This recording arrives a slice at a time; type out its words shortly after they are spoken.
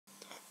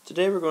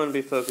Today we're going to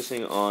be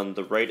focusing on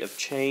the rate of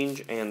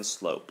change and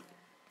slope.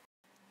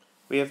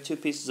 We have two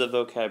pieces of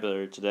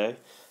vocabulary today.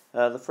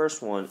 The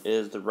first one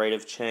is the rate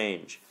of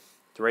change.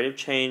 The rate of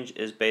change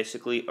is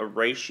basically a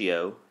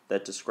ratio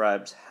that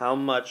describes how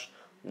much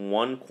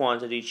one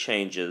quantity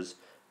changes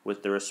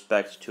with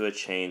respect to a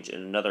change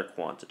in another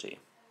quantity.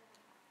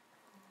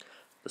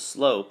 The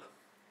slope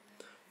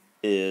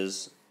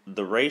is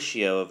the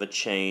ratio of a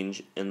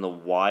change in the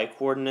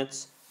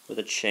y-coordinates with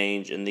a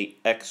change in the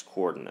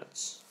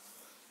x-coordinates.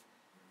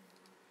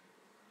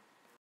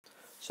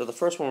 So the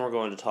first one we're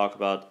going to talk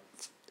about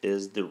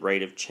is the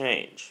rate of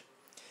change.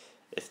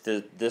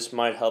 This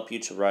might help you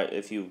to write,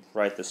 if you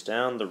write this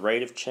down, the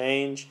rate of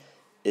change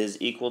is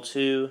equal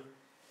to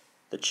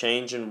the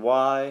change in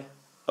y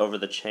over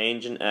the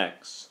change in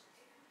x.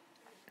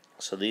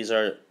 So these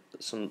are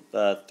some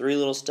three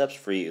little steps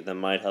for you that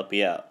might help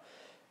you out.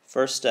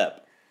 First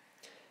step,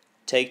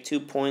 take 2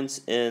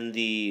 points in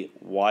the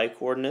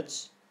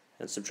y-coordinates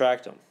and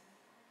subtract them.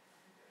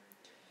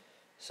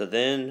 So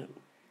then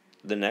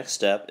the next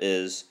step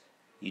is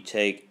you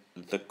take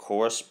the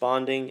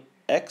corresponding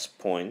x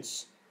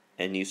points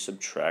and you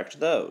subtract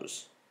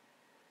those.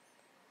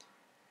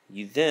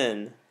 You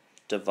then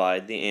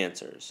divide the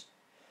answers.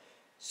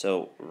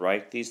 So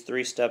write these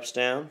 3 steps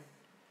down.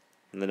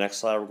 In the next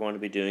slide we're going to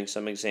be doing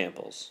some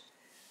examples.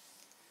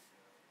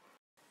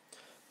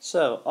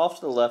 So off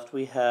to the left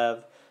we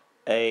have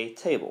a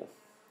table.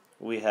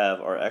 We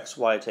have our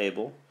xy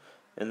table.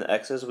 In the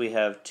x's we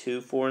have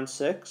 2, 4, and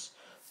 6.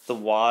 The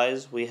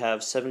y's we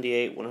have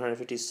 78,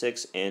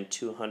 156, and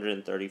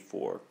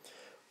 234.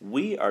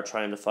 We are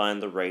trying to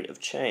find the rate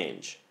of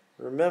change.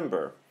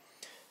 Remember,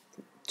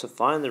 to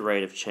find the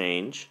rate of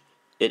change,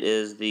 it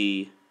is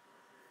the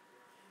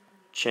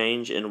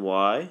change in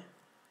y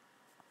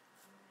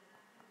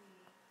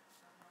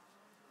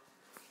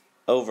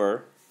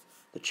over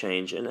the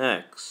change in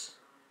x.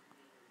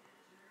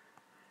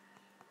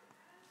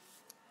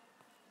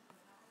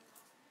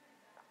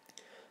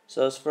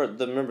 So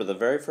remember the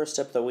very first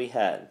step that we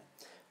had,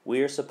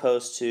 we are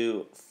supposed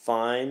to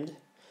find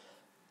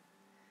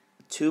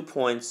 2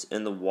 points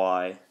in the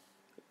y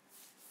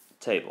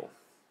table.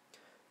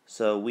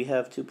 So we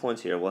have 2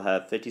 points here. We'll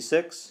have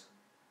 56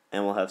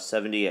 and we'll have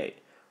 78.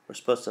 We're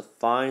supposed to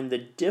find the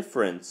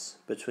difference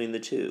between the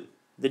two.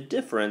 The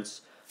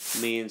difference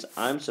means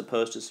I'm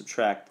supposed to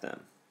subtract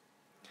them.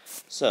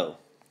 So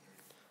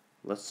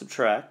let's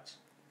subtract.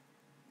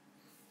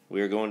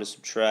 We are going to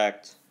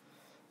subtract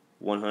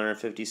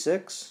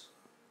 156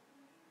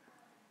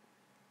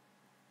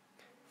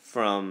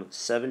 from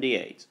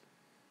 78.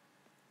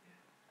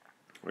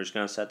 We're just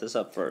going to set this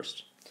up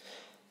first.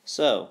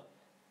 So,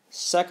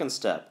 second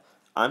step,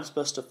 I'm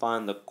supposed to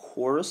find the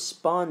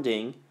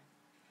corresponding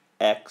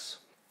x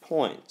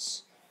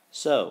points.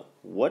 So,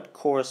 what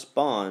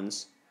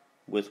corresponds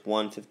with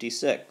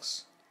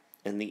 156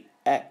 in the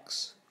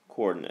x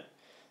coordinate?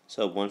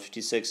 So,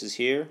 156 is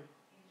here.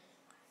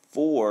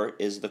 4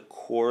 is the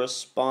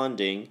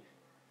corresponding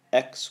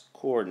x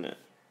coordinate.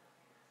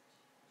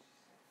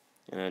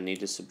 And I need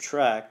to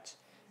subtract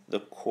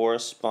the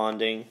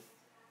corresponding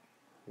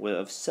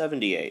of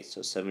 78.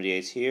 So 78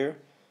 is here.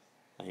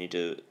 I need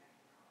to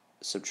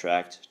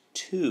subtract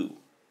 2.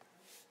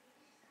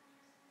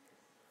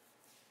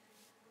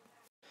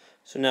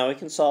 So now we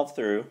can solve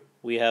through.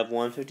 We have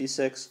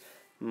 156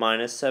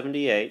 minus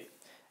 78,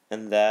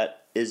 and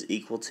that is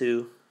equal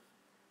to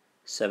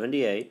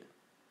 78.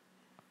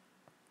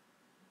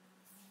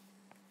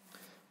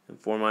 And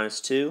 4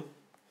 minus 2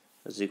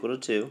 is equal to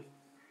 2.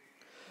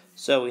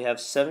 So we have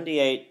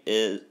 78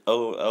 is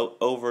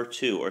over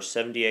 2, or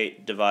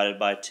 78 divided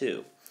by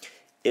 2.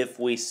 If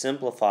we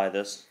simplify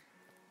this,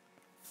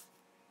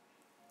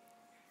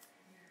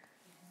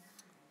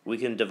 we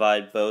can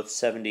divide both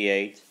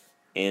 78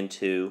 and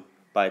 2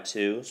 by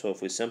 2. So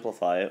if we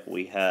simplify it,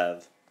 we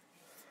have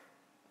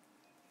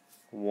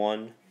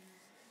 1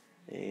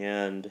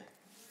 and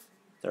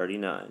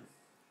 39.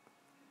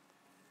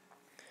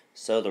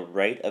 So the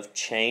rate of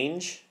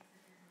change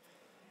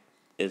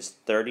is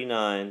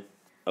 39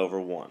 over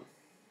 1.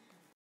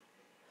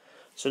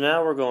 So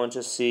now we're going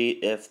to see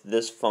if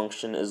this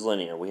function is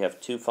linear. We have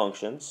 2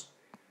 functions,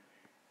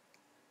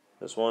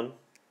 this one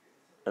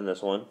and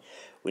this one.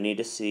 We need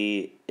to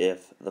see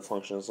if the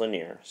function is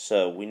linear.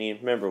 So we need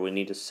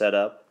to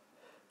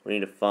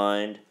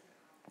find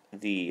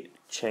the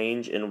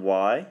change in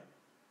y,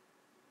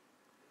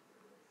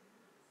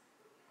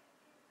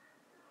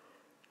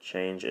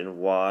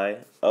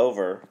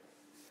 over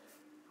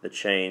the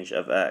change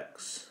of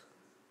x.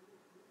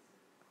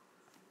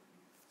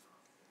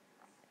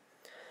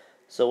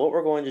 So what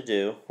we're going to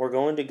do, we're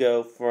going to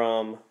go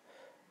from,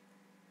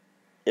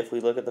 if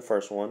we look at the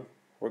first one,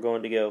 we're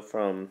going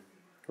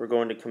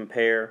to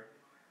compare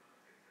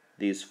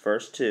these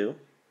first two.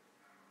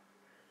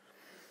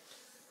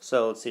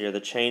 So let's see here, the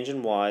change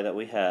in y that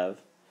we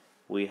have,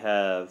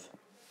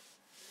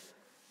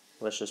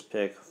 let's just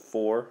pick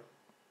 4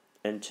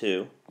 and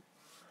 2.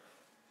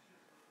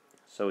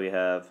 So we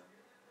have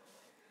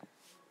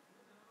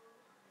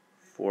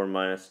 4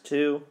 minus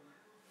 2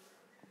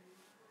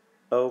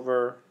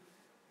 over,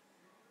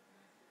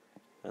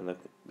 and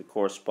the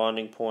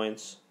corresponding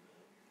points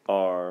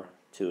are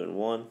 2 and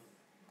 1.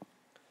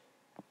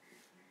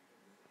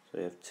 So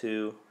we have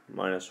 2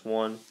 minus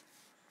 1.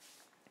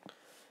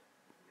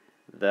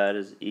 That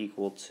is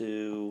equal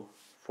to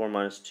 4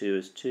 minus 2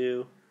 is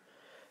 2.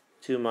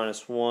 2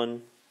 minus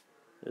 1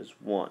 is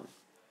 1.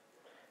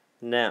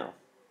 Now,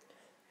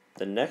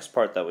 the next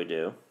part that we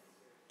do,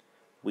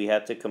 we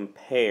have to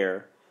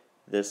compare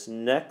this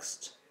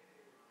next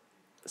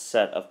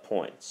set of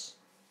points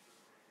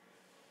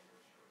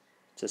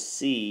to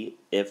see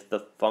if the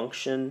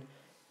function,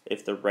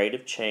 if the rate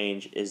of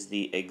change is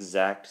the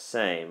exact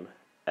same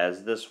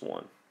as this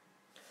one.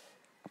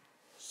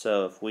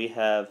 So if we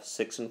have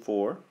 6 and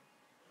 4,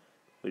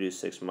 we do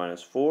 6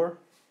 minus 4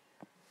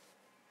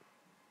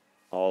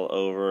 all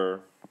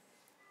over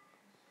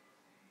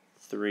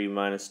 3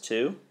 minus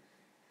 2.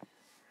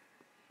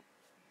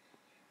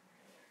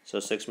 So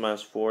 6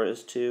 minus 4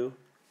 is 2,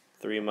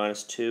 3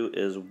 minus 2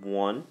 is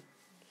 1.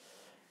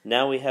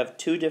 Now we have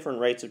two different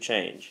rates of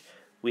change.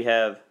 We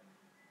have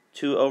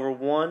 2 over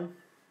 1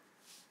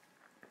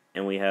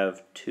 and we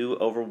have 2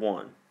 over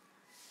 1.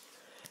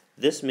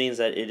 This means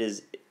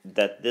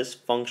that this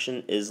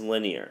function is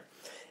linear.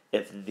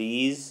 If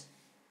these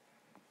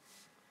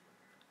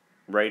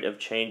rate of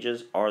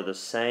changes are the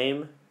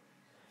same,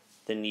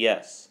 then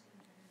yes,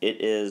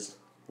 it is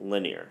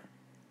linear.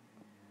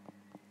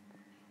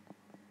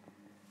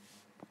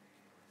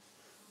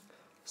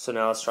 So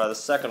now let's try the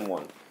second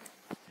one.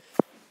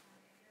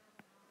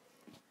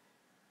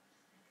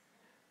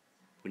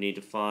 We need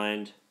to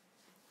find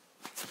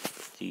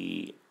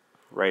the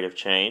rate of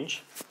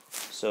change.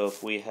 So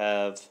if we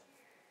have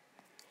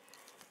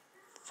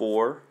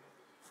 4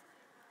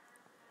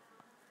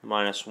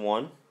 minus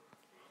 1,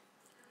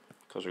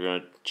 because we're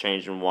going to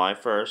change in y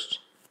first,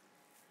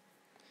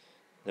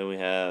 then we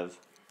have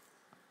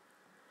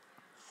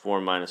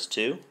 4 minus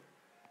 2.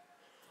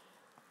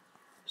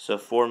 So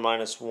 4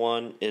 minus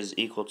 1 is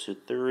equal to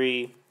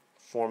 3.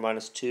 4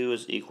 minus 2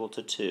 is equal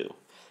to 2.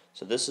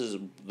 So this is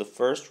the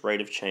first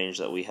rate of change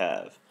that we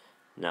have.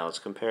 Now let's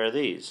compare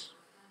these.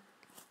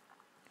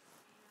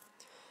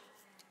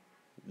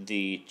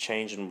 The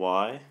change in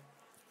y,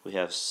 we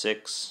have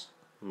 6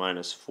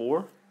 minus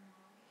 4.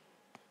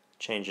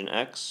 Change in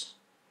x,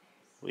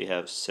 we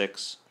have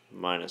 6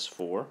 minus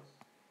 4.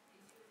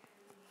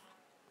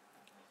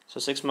 So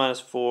 6 minus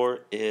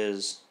 4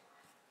 is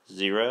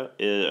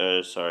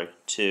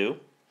 2,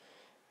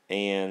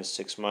 and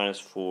 6 minus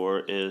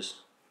 4 is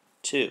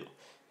 2.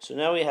 So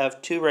now we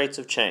have two rates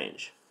of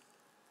change.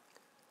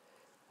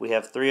 We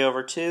have 3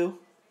 over 2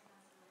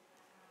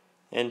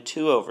 and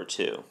 2 over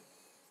 2.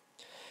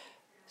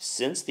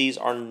 Since these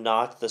are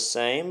not the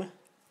same,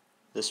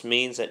 this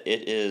means that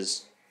it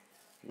is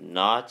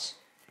not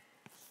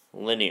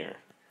linear.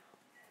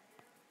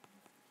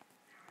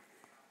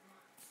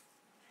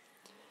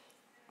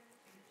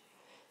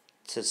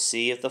 To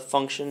see if the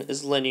function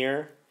is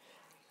linear,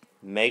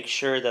 make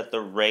sure that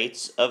the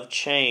rates of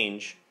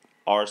change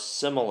are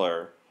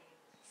similar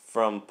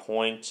from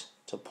point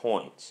to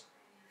point.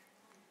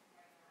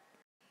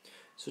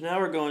 So now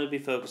we're going to be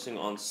focusing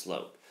on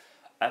slope.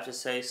 I have to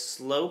say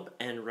slope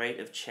and rate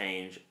of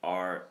change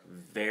are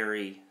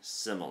very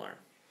similar.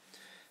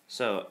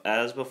 So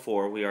as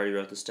before, we already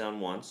wrote this down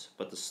once,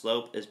 but the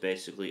slope is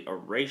basically a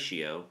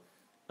ratio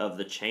of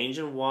the change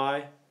in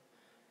y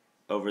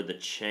over the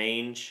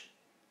change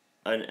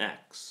in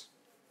x.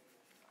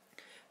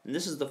 And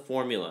this is the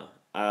formula.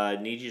 I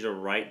need you to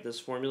write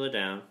this formula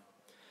down.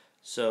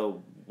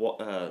 So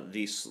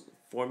the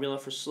formula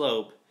for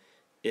slope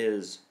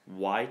is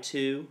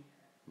y2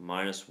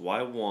 minus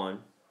y1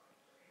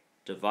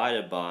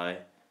 divided by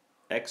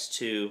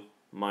x2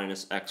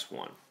 minus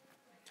x1.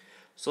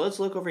 So let's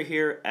look over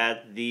here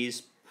at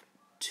these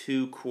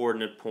two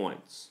coordinate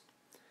points.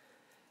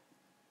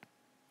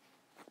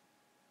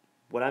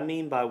 What I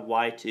mean by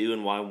y2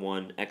 and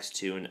y1,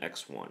 x2 and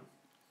x1.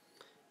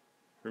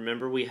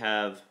 Remember we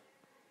have,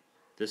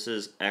 this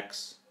is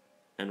x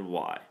and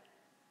y.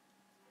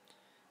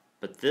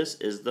 But this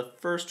is the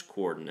first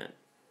coordinate.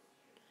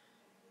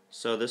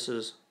 So this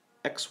is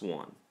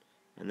x1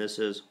 and this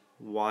is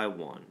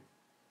y1.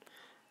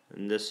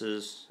 And this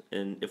is,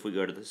 and if we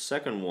go to the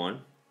second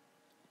one,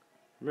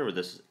 remember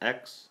this is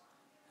x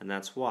and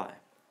that's y.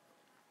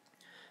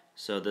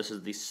 So this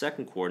is the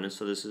second coordinate,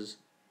 so this is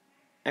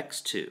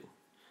x2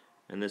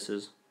 and this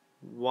is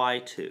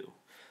y2.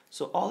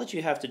 So all that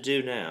you have to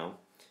do now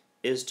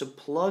is to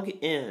plug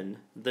in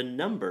the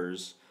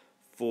numbers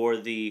for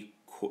the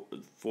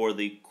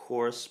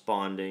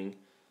corresponding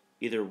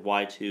either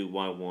y2,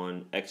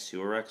 y1, x2,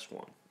 or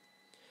x1.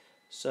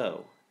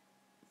 So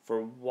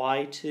for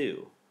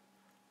y2,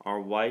 our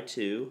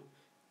y2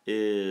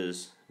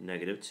 is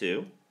negative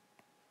 2.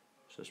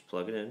 So let's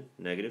plug it in.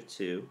 Negative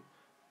 2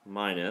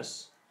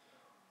 minus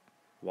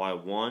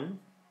y1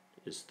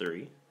 is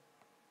 3.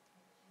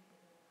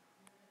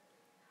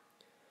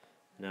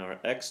 Now our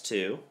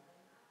x2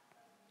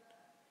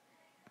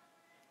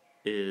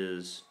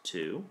 is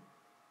 2.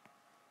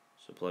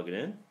 So plug it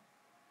in.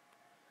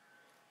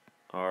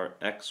 our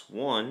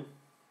x1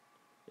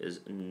 is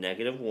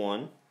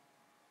 -1,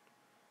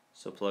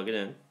 so plug it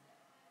in.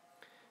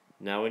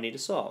 Now we need to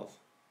solve.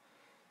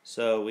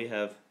 So we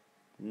have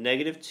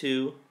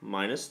 -2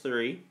 minus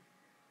 3.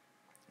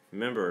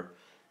 Remember,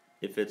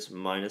 if it's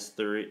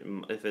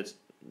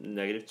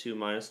 -2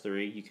 minus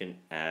 3, you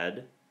can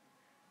add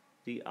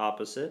the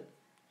opposite.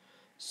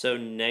 So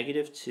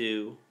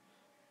 -2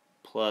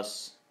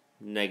 plus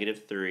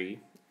 -3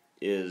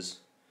 is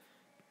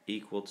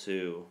equal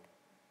to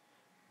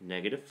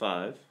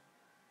 -5.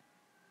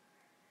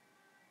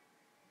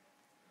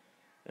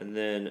 And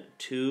then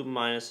 2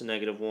 minus a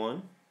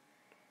 -1,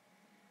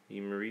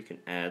 remember you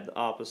can add the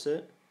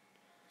opposite.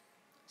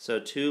 So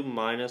 2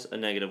 minus a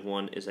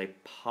 -1 is a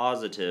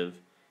positive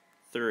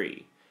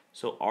 3.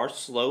 So our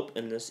slope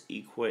in this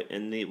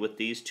with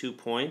these 2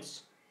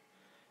 points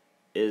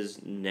is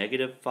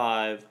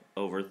 -5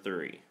 over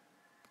 3.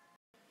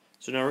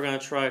 So now we're going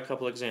to try a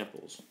couple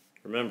examples.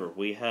 Remember,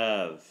 we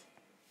have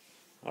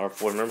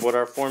remember what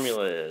our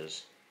formula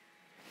is.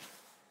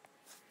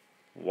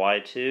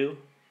 y2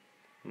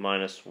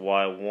 minus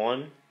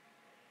y1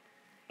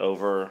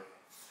 over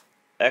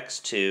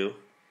x2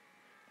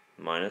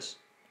 minus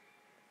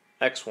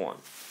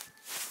x1.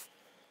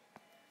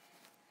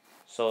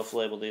 So let's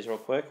label these real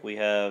quick. We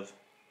have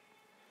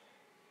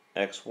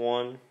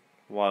x1,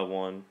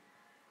 y1,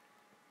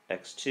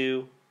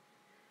 x2,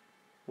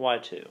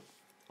 y2.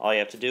 All you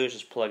have to do is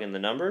just plug in the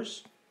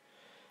numbers.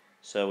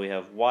 So we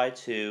have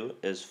y2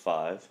 is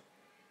 5,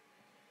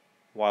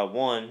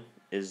 y1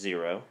 is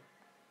 0,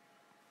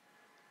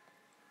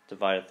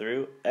 divided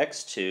through,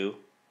 x2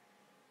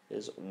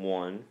 is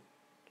 1,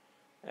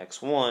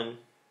 x1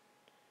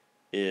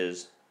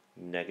 is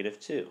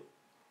 -2.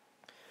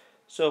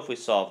 So if we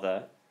solve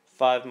that,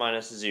 5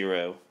 minus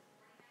 0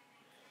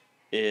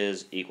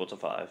 is equal to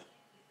 5.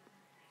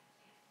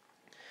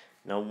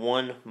 Now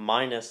 1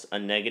 minus a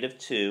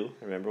 -2,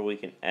 remember we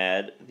can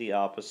add the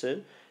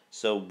opposite,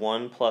 so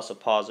 1 plus a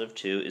positive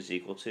 2 is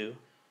equal to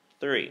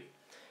 3.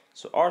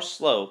 So our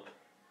slope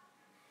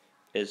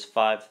is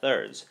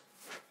 5/3.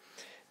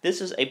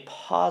 This is a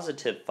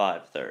positive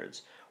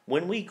 5/3.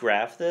 When we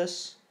graph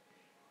this,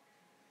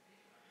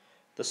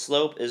 the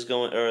slope is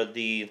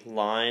the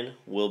line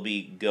will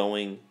be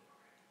going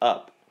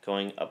up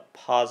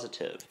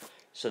positive.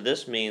 So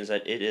this means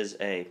that it is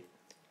a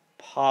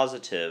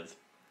positive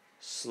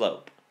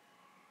slope.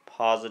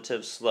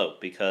 Positive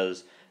slope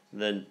because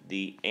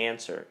the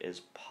answer is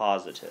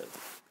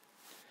positive.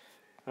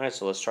 Alright,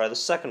 so let's try the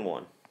second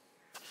one.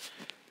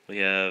 We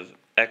have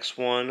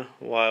x1,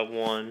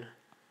 y1,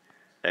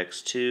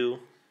 x2,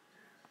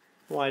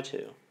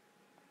 y2.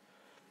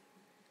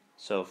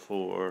 So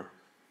for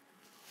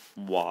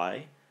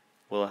y,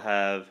 we'll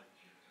have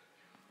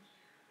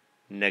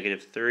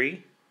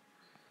 -3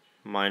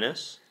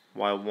 minus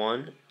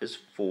y1 is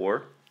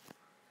 4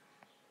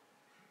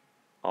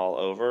 all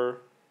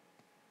over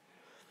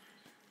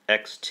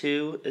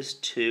x2 is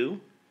 2,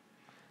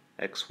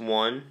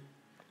 x1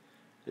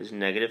 is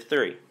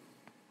 -3.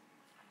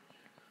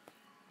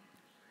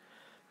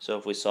 So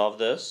if we solve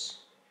this,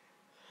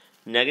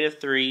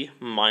 -3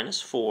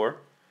 minus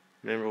 4,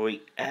 remember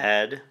we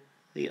add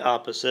the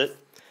opposite,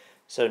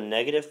 so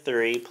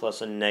 -3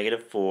 plus a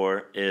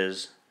 -4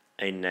 is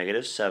a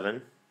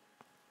 -7.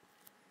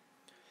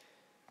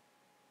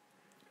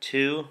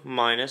 2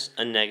 minus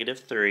a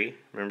 -3,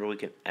 remember we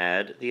can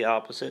add the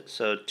opposite,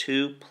 so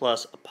 2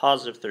 plus a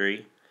positive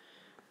 3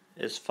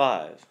 is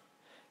 5.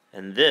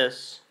 And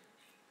this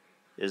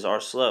is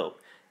our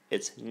slope.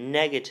 It's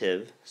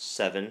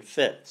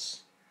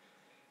 -7/5.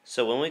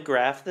 So when we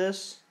graph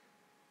this,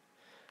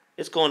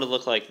 it's going to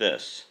look like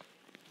this.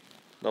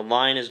 The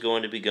line is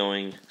going to be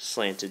going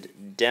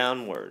slanted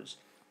downwards.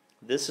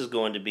 This is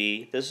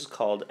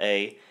called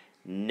a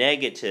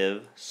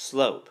negative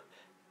slope,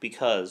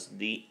 because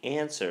the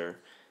answer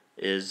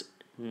is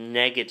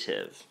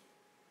negative.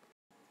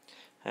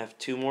 I have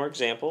 2 more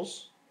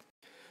examples.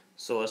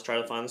 So let's try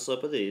to find the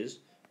slope of these.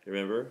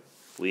 Remember,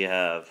 we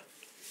have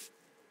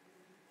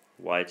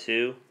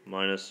y2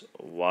 minus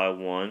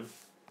y1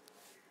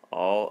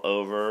 all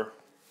over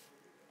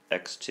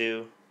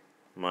x2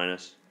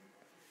 minus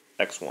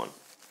x1.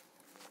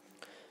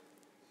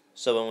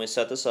 So when we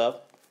set this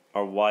up,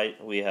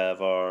 we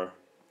have our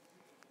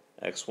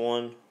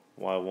x1,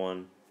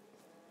 y1,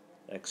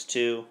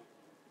 x2,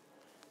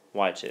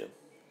 y2.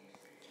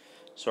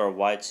 So our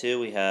y2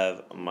 we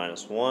have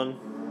 -1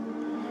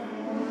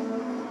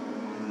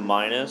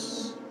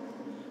 minus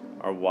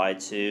our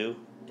y2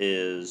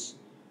 is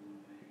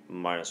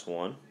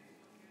 -1.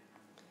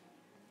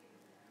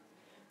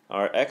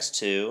 Our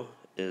x2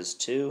 is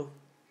 2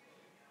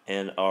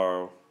 and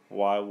our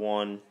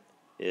y1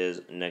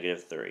 is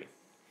 -3.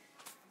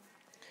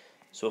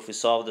 So if we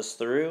solve this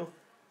through,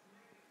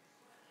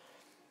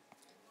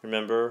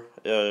 remember,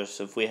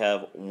 so if we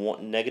have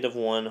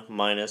 -1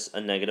 minus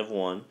a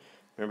 -1,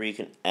 remember you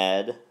can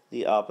add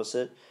the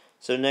opposite.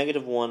 So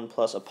 -1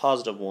 plus a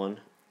positive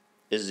 1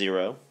 is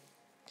 0.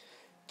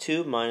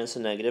 2 minus a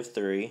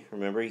 -3,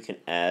 remember you can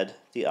add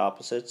the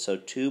opposite. So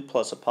 2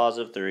 plus a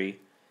positive 3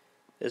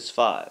 is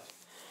 5.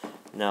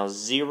 Now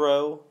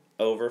 0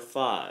 over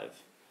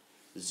 5.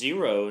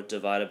 0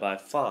 divided by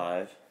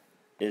 5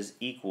 is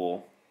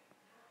equal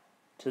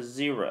to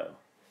 0.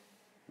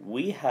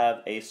 We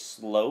have a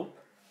slope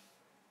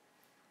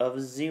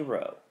of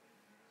 0.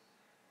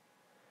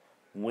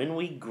 When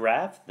we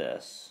graph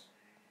this,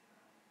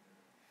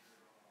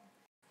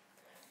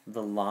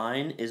 the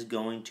line is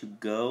going to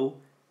go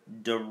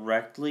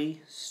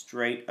directly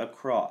straight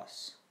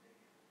across.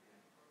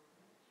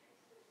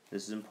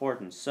 This is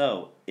important.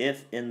 So,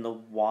 if in the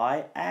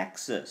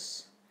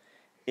y-axis,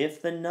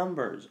 if the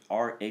numbers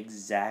are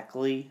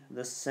exactly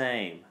the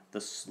same,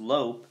 the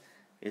slope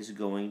is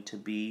going to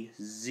be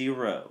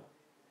 0.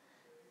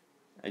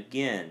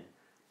 Again,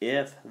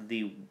 if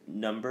the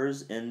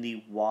numbers in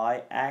the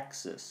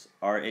y-axis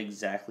are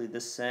exactly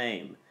the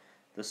same,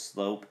 the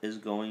slope is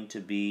going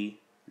to be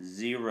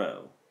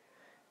 0.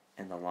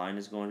 And the line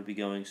is going to be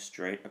going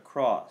straight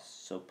across.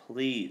 So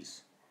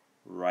please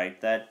write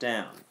that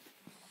down.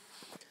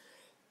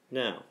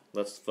 Now,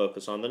 let's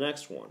focus on the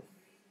next one.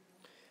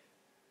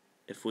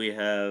 If we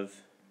have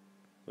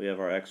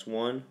our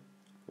x1,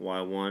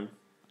 y1,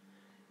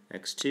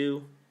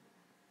 x2,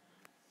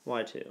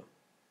 y2.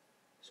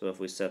 So if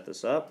we set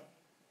this up,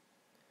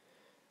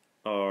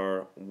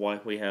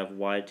 we have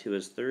y2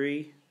 is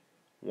 3,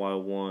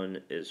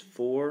 y1 is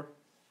 4,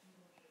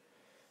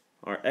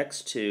 our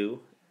x2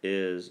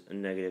 is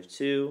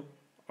 -2,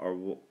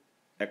 our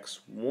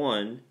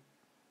x1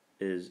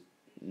 is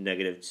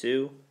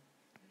 -2.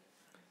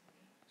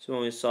 So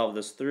when we solve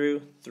this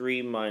through,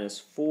 3 minus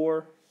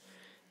 4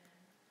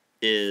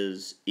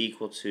 is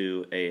equal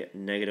to a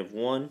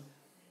 -1.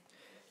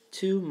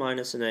 2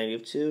 minus a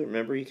 -2,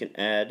 remember you can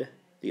add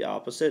the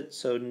opposite,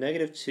 so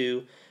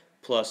 -2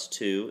 plus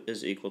 2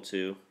 is equal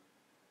to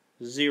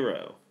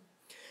 0.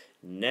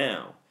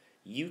 Now,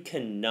 you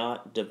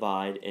cannot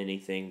divide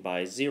anything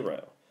by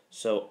 0,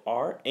 so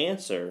our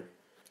answer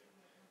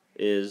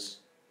is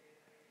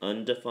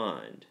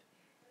undefined.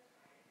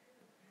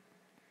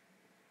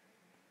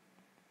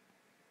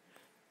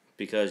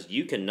 Because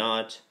you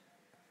cannot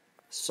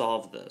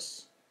solve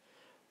this.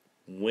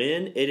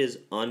 When it is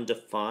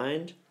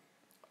undefined,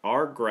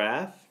 our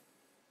graph,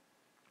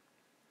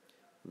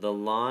 the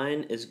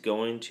line is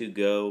going to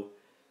go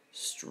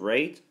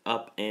straight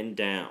up and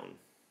down.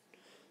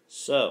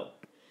 So,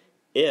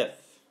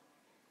 if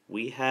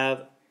we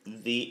have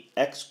the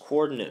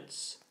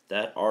x-coordinates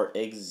that are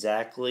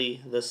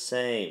exactly the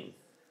same,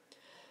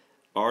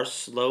 our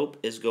slope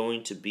is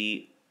going to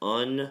be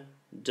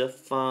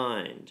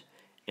undefined,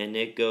 and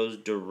it goes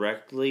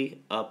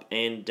directly up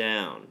and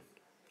down.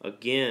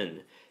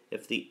 Again,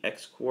 if the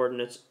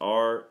x-coordinates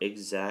are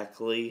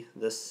exactly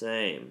the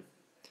same,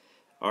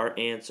 our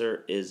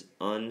answer is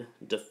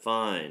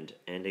undefined,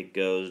 and it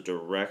goes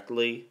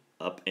directly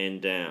up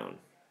and down.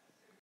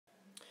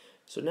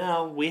 So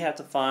now we have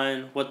to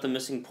find what the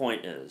missing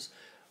point is.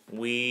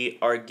 We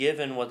are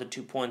given what the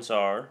 2 points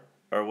are,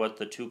 or what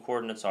the 2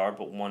 coordinates are,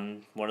 but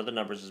one of the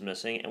numbers is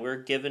missing, and we're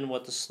given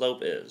what the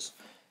slope is.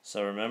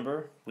 So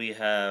remember, we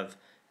have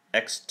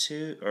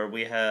x2, or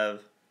we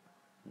have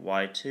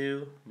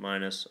y2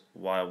 minus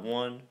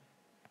y1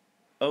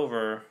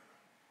 over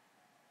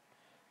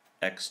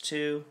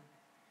x2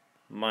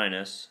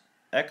 minus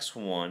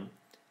x1.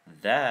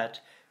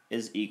 That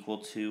is equal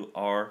to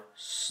our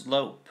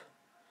slope.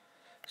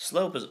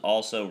 Slope is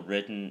also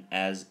written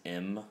as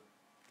m.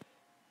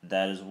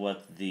 That is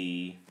what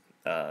the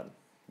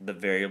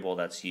variable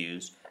that's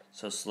used.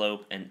 So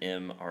slope and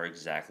m are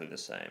exactly the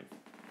same.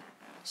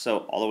 So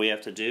all we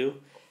have to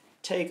do,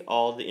 take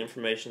all the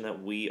information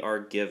that we are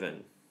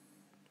given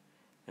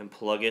and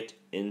plug it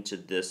into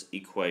this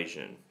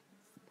equation.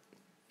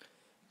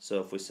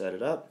 So if we set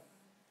it up,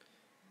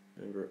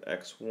 remember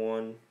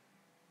x1,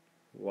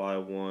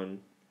 y1,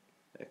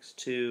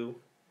 x2,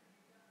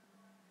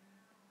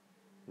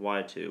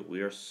 y2.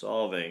 We are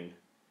solving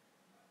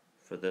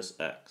for this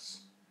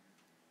x.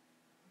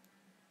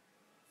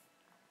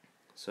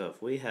 So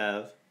if we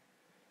have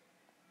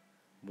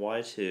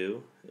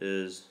y2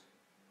 is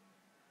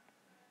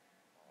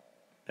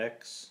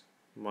x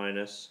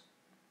minus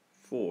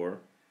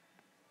 4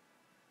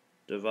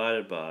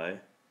 divided by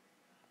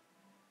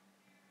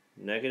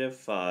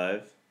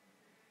 -5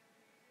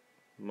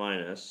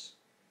 minus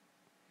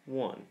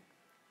 1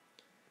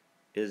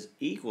 is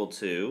equal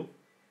to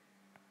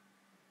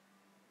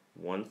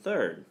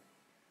 1/3.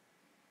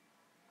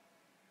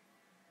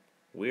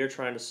 We are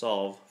trying to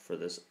solve for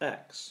this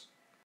x.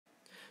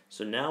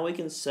 So now we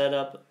can set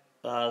up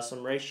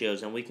some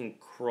ratios, and we can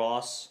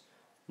cross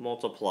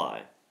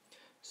multiply.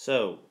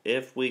 So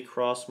if we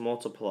cross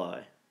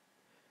multiply,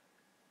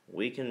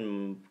 we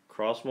can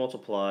cross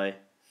multiply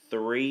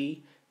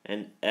 3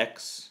 and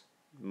x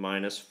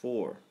minus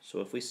 4. So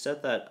if we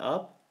set that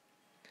up,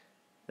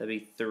 that'd be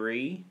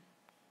 3,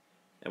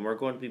 and we're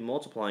going to be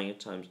multiplying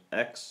it times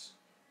x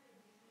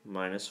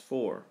minus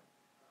 4.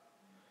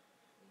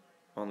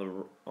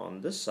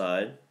 On this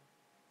side,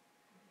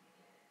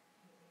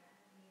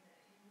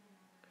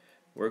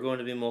 we're going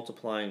to be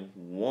multiplying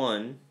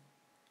 1,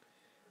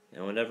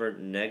 and whenever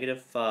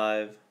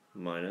 -5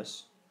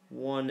 minus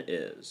 1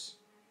 is.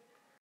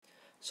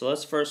 So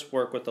let's first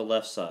work with the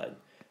left side.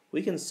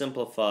 We can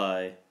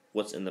simplify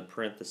what's in the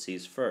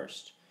parentheses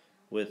first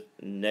with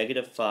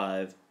negative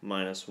 5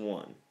 minus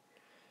 1.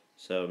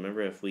 So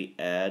remember, if we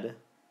add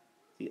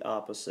the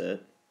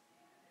opposite,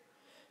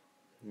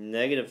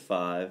 negative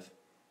 5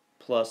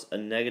 plus a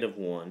negative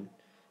 1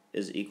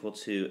 is equal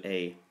to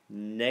a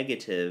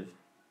negative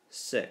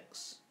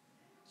 6.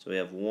 So we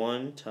have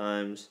 1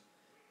 times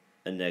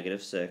a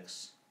negative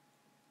 6,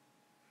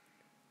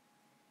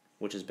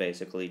 which is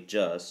basically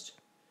just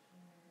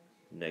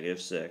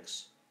negative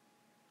 6.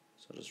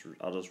 So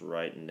I'll just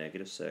write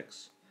negative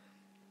 6.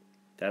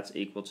 That's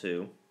equal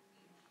to,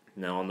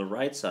 now on the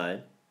right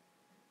side,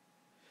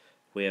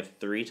 we have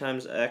 3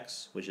 times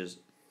x, which is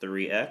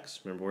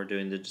 3x. Remember, we're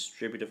doing the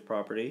distributive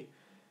property,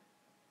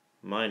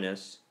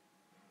 minus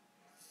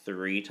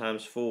 3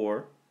 times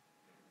 4,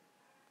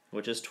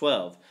 which is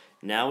 12.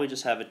 Now we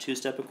just have a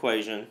two-step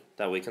equation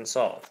that we can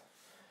solve.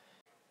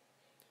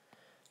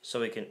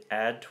 So we can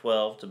add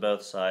 12 to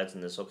both sides,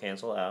 and this will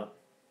cancel out.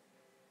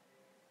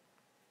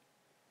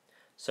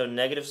 So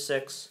negative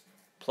 6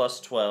 plus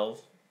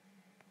 12,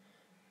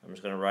 I'm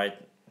just going to write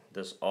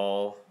this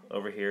all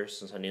over here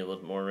since I need a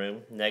little more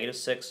room. Negative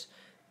 6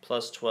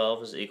 plus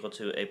 12 is equal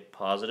to a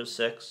positive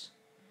 6.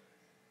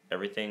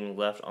 Everything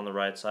left on the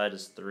right side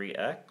is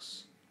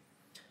 3x.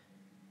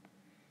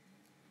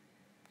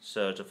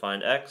 So to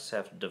find x, I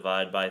have to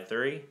divide by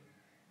 3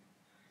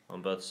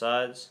 on both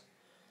sides.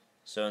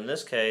 So in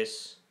this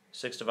case,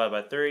 6 divided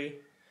by 3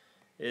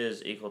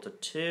 is equal to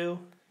 2.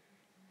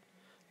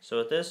 So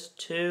with this,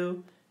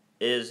 2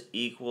 is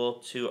equal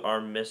to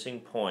our missing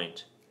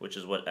point, which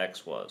is what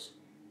x was.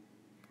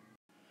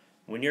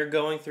 When you're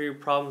going through your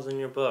problems in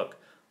your book,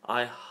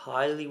 I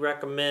highly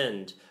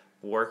recommend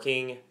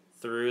working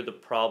through the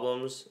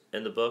problems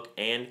in the book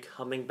and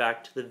coming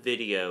back to the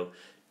video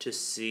to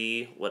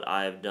see what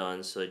I have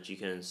done so that you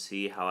can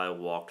see how I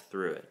walked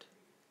through it.